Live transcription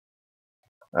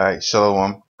Alright,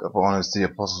 Shalom. God honors to the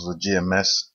apostles of GMS.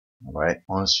 Alright,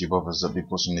 honors to you brothers that be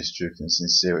pushing this truth in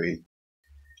sincerity.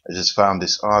 I just found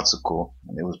this article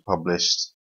and it was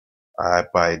published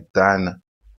by Dan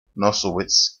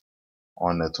Nosowitz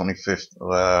on the 25th,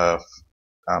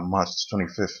 March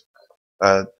 25th,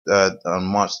 on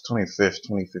March 25th,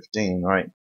 2015,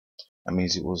 right? That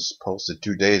means it was posted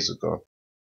 2 days ago.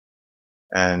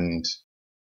 And,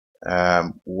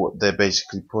 what they're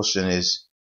basically pushing is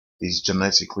these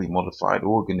genetically modified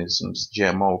organisms,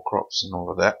 GMO crops and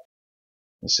all of that.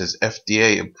 It says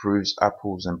FDA approves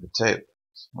apples and potatoes,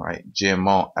 right?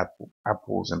 GMO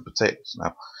apples and potatoes.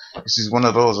 Now, this is one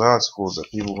of those articles that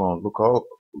people are going to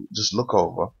look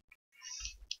over.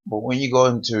 But when you go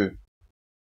into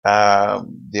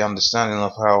the understanding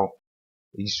of how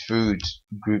these food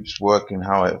groups work and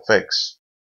how it affects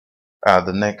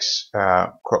the next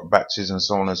crop batches and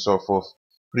so on and so forth,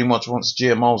 pretty much once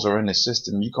GMOs are in the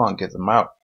system, you can't get them out.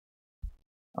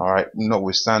 Alright,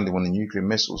 notwithstanding when the nuclear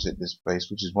missiles hit this place,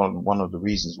 which is one of the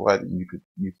reasons why the nuclear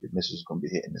missiles are going to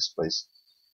be hitting this place,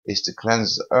 is to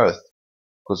cleanse the earth.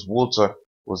 Because water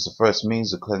was the first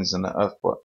means of cleansing the earth,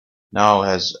 but now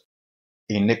has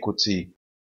iniquity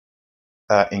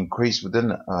increased within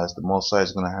the earth, the Most High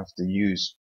is going to have to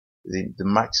use the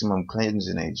maximum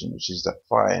cleansing agent, which is that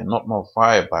fire, not more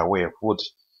fire by way of wood,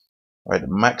 right? The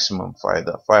maximum fire,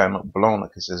 that fire not blown,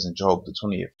 like it says in Job, the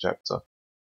 20th chapter.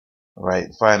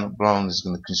 Right, fire not blown is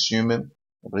going to consume him.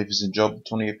 I believe it's in Job, the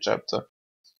 20th chapter.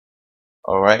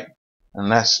 Alright,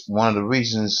 and that's one of the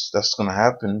reasons that's going to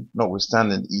happen,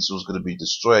 notwithstanding Esau's going to be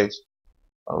destroyed.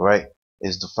 Alright,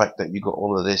 is the fact that you got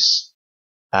all of this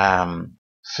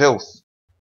filth,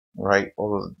 right?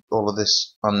 All of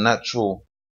this unnatural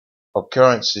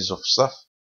occurrences of stuff,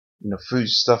 food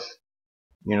stuff,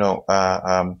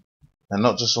 and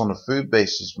not just on a food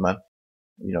basis, man.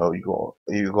 You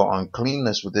got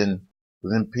uncleanness within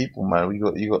people, man.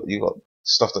 You got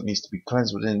stuff that needs to be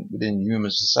cleansed within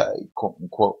human society, quote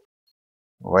unquote.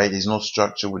 Right? There's no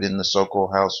structure within the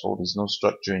so-called household. There's no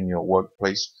structure in your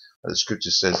workplace. The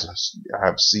scripture says, "I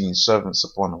have seen servants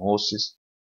upon horses."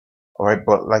 All right,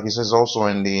 but like it says also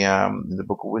in the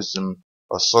book of Wisdom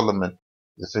of Solomon,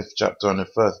 the 5th chapter and the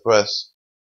 1st verse.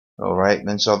 All right,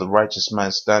 then shall the righteous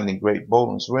man stand in great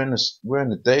boldness. We're in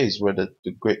the days where the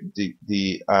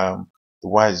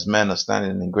wise men are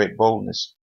standing in great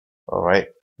boldness. All right,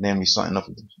 namely starting off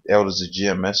with the elders of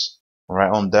GMS, all right,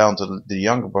 on down to the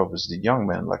younger brothers, the young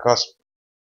men like us.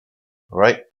 All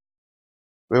right,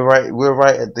 we're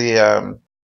right at the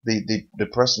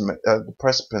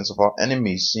precipice of our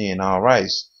enemies seeing our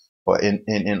rise. But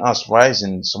in us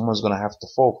rising, someone's gonna have to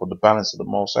fall for the balance of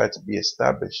the Most High to be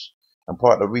established. And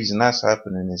part of the reason that's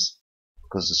happening is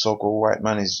because the so-called white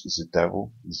man is a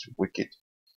devil, he's wicked,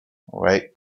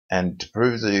 alright? And to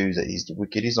prove to you that he's the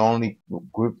wicked, he's the only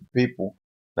group of people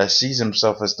that sees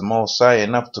himself as the Most High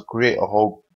enough to create a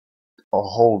whole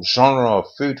genre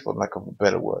of food, for lack of a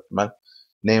better word, man.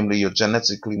 Namely, your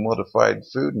genetically modified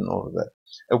food and all of that.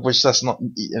 Of which that's not,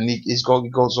 and he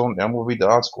goes on, I'm going to read the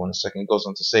article in a second, he goes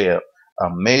on to say,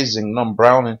 amazing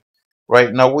non-browning.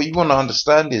 Right, now what you want to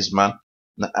understand is, man,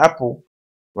 the apple,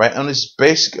 right, on this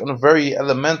basic, on a very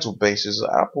elemental basis,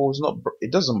 the apple is not, it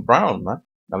doesn't brown, man,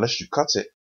 unless you cut it.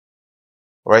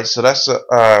 Right, so that's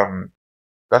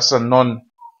a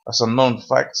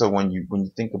non-factor when you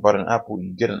think about an apple.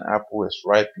 You get an apple, it's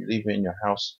ripe, you leave it in your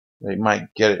house. You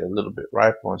might get it a little bit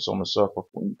riper and so on and so forth.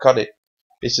 When you cut it,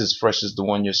 it's as fresh as the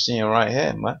one you're seeing right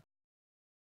here, man.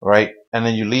 Right? And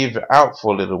then you leave it out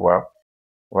for a little while,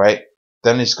 right?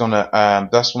 Then it's gonna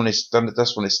that's when it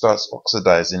starts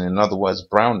oxidizing, in other words,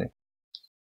 browning.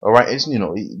 Alright, it's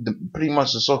pretty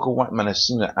much the so-called white man has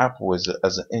seen an apple as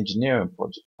an engineering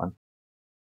project, man.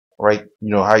 Right?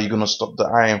 How you gonna stop the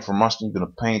iron from rusting? You're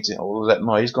gonna paint it, all of that.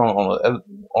 No, he's going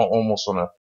almost on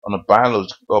a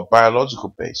biological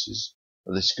basis.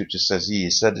 The scripture says he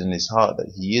has said in his heart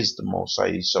that he is the Most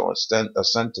High. He shall ascend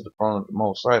to the throne of the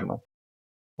Most High, man.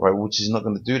 Right? Which he's not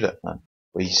gonna do that, man.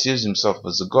 But he sees himself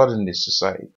as a god in this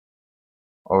society.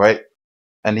 All right,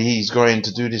 and he's going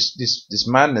to do this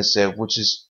madness here, which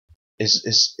is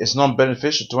it's not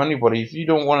beneficial to anybody. If you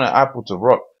don't want an apple to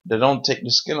rot, then don't take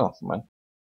the skin off, man.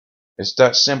 It's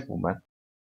that simple, man.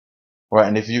 Right,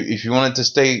 and if you want it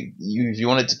to if you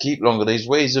want it to keep longer, there's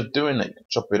ways of doing it. You can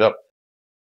chop it up,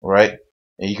 right?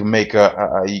 And you can make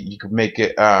you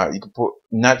can put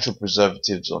natural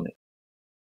preservatives on it,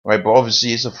 right? But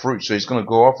obviously it's a fruit, so it's gonna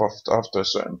go off after a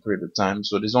certain period of time.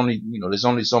 So there's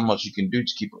only so much you can do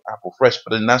to keep an apple fresh.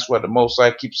 But then that's why the Most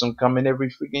High keeps them coming every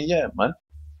freaking year, man.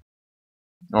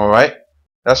 All right.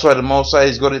 That's why the Most High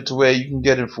has got it to where you can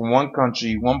get it from one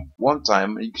country one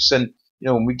time, and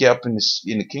when we get up in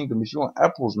the kingdom, if you want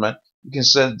apples, man, you can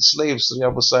send slaves to the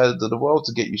other side of the world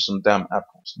to get you some damn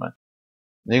apples, man.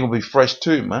 And they're gonna be fresh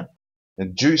too, man,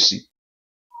 and juicy.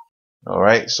 All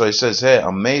right. So it says here,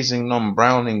 amazing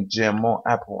non-browning GMO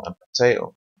apple and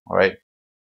potato. All right.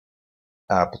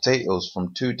 Potatoes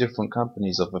from 2 different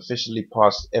companies have officially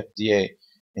passed FDA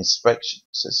inspection.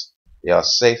 It says they are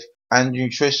safe and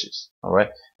nutritious. All right.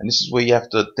 And this is where you have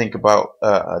to think about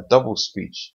a double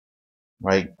speech,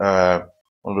 right?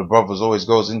 One of the brothers always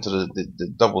goes into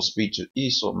the double speech of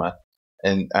Esau, man.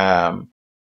 And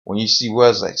when you see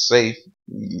words like safe,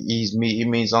 he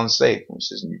means unsafe. When it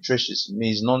says nutritious, it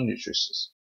means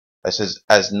non-nutritious. It says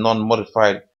as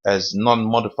non-modified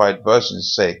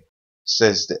versions say,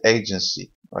 says the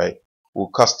agency, right? Will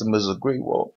customers agree?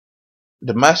 Well,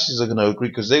 the masses are going to agree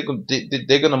because they're going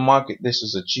to market this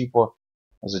as a cheaper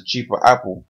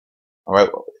apple. All right,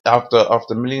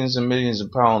 after millions and millions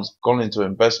of pounds gone into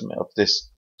investment of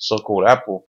this so-called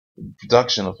apple,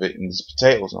 production of it, and these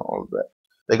potatoes and all of that,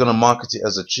 they're gonna market it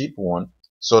as a cheaper one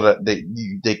so that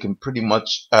they can pretty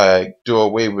much do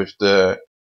away with the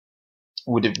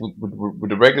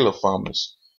regular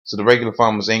farmers. So the regular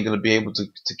farmers ain't gonna be able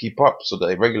to keep up. So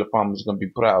the regular farmers are gonna be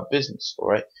put out of business. All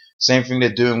right. Same thing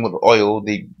they're doing with oil.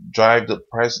 They drive the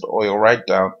price of the oil right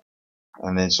down,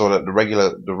 and then so that the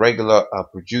regular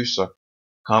producer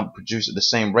can't produce at the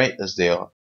same rate as they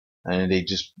are, and they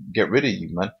just get rid of you,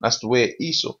 man. That's the way it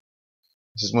is. So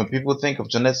this is when people think of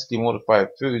genetically modified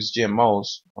foods,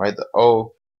 GMOs, right? The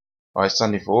O, right,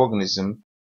 standing for organism,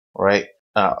 right?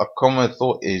 A common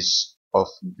thought is of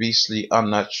beastly,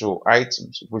 unnatural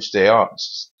items, which they are.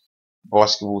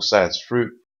 Basketball-sized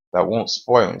fruit that won't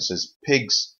spoil. It says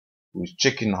pigs with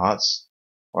chicken hearts,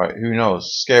 right? Who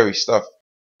knows? Scary stuff.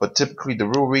 But typically, the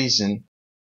real reason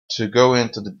to go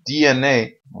into the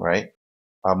DNA, right,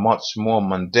 are much more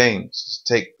mundane.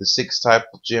 So take the 6 types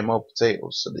of GMO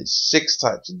potatoes. So there's 6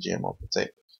 types of GMO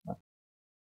potatoes.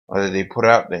 They put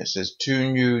out there. It says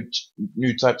 2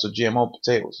 new types of GMO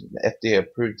potatoes. The FDA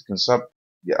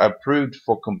approved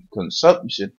for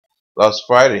consumption last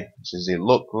Friday. It says they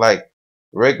look like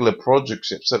regular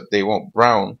produce except they won't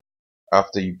brown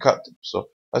after you cut them. So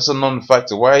that's a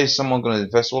non-factor. Why is someone going to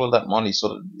invest all of that money so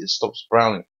that it stops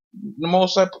browning? The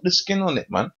most I put the skin on it,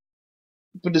 man.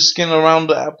 Put the skin around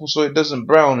the apple so it doesn't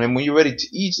brown, and when you're ready to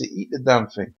eat it, eat the damn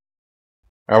thing.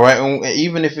 Alright, and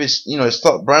even if it's, it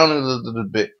starts browning a little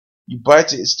bit, you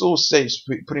bite it, it still stays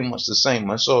pretty much the same,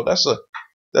 man. So that's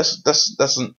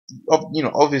an,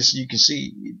 obviously you can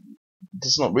see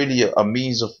there's not really a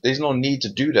means of, there's no need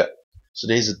to do that. So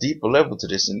there's a deeper level to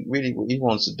this, and really what he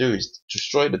wants to do is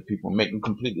destroy the people, make them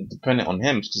completely dependent on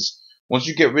him. Because once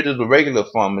you get rid of the regular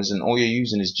farmers and all you're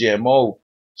using is GMO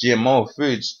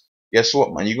foods, guess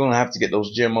what, man? You're gonna have to get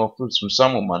those GMO foods from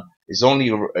somewhere, man. There's only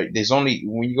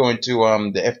when you go into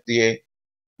the FDA,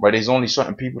 right? There's only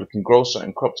certain people that can grow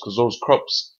certain crops because those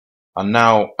crops are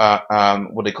now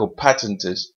what they call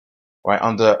patented, right,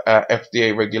 under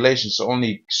FDA regulations. So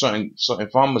only certain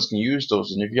farmers can use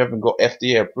those. And if you haven't got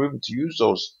FDA approval to use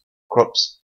those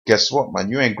crops, guess what, man?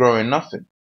 You ain't growing nothing.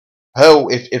 Hell,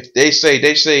 if they say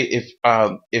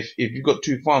if you got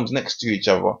 2 farms next to each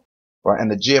other, right,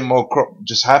 and the GMO crop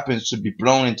just happens to be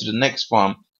blown into the next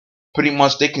farm, pretty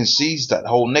much they can seize that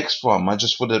whole next farm, man,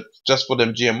 just for them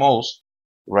GMOs,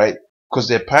 right? Because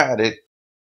they're patented,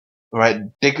 right?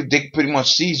 They could pretty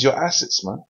much seize your assets,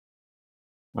 man.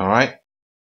 All right.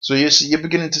 So you're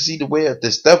beginning to see the way of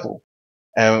this devil,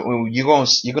 and you're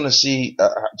gonna see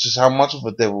just how much of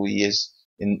a devil he is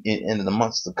in the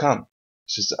months to come.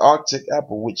 It's just the Arctic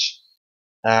apple, which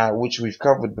we've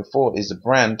covered before, is a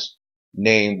brand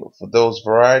name for those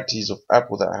varieties of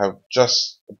apple that have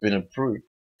just been approved.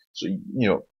 So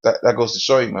that goes to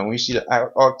show you, man. When you see the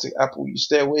Arctic apple, you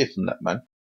stay away from that, man.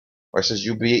 Where it says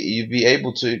you'll be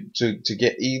able to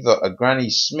get either a Granny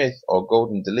Smith or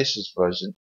Golden Delicious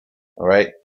version, all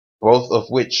right, both of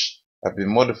which have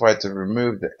been modified to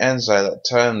remove the enzyme that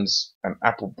turns an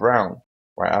apple brown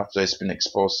right after it's been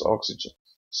exposed to oxygen.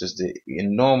 It says the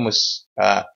enormous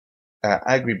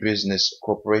agribusiness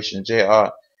corporation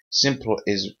JR Simple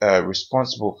is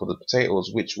responsible for the potatoes,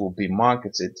 which will be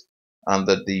marketed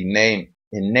under the name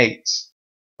Innate,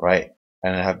 right,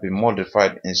 and have been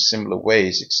modified in similar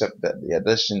ways, except that the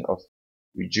addition of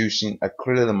reducing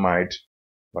acrylamide,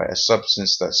 right, a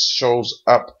substance that shows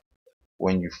up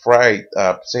when you fry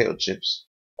potato chips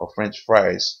or French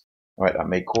fries, right, that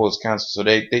may cause cancer. So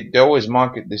they always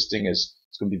market this thing as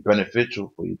it's going to be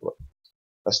beneficial for you, but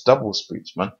that's double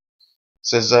speech, man. It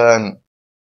says the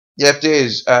FDA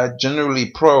is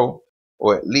generally pro,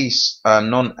 or at least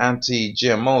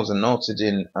non-anti-GMOs, and noted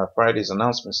in Friday's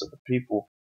announcements that the people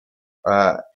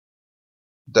uh,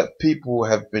 that people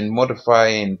have been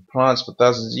modifying plants for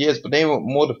thousands of years, but they weren't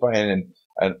modifying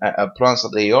plants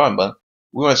that they are, man.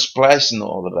 We weren't splicing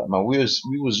all of that, man. We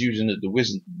was using it, the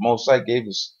wisdom Most High gave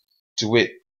us to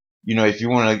it. You know, if you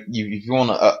want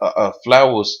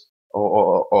flowers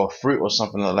or fruit or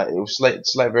something like that, it was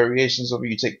slight variations of it.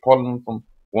 You take pollen from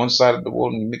one side of the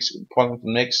world and you mix it with pollen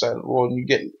from the next side of the world, and you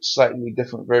get slightly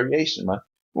different variation, man.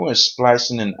 We weren't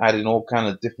splicing and adding all kind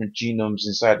of different genomes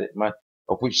inside it, man,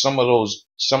 of which some of those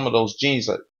genes,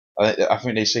 like I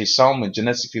think they say salmon,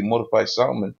 genetically modified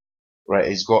salmon, right?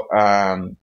 It's got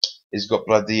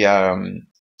bloody eel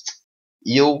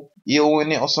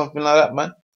in it or something like that,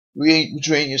 man. Which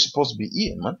we ain't supposed to be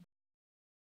eating, man.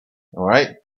 All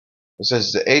right. It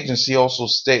says the agency also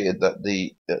stated that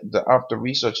the after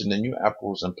researching the new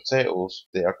apples and potatoes,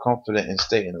 they are confident in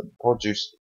stating that the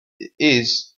produce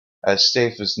is as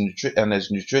safe and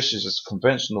as nutritious as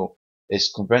conventional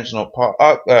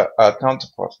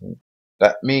counterparts.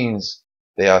 That means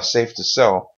they are safe to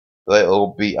sell, but it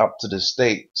will be up to the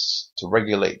states to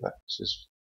regulate that.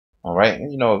 All right,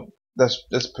 and,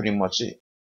 that's pretty much it.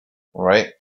 All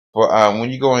right, but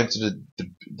when you go into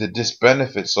the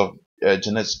disbenefits of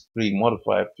genetically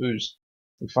modified foods,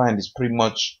 you find it's pretty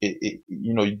much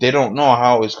they don't know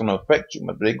how it's gonna affect you,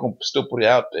 but they're gonna still put it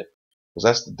out there because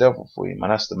that's the devil for you, man.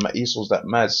 That's Esau's that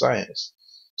mad science.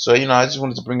 So I just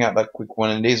wanted to bring out that quick one,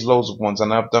 and there's loads of ones,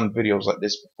 and I've done videos like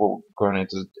this before going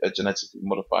into genetically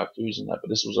modified foods and that, but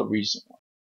this was a recent one.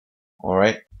 All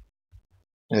right,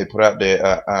 they put out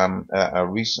there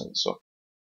recent. So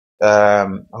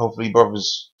hopefully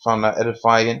brothers found that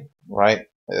edifying, right?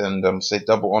 And say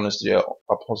double honors to the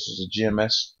apostles of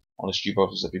GMS, honest you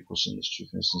brothers that be pushing this truth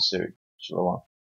and sincerity. Shalom.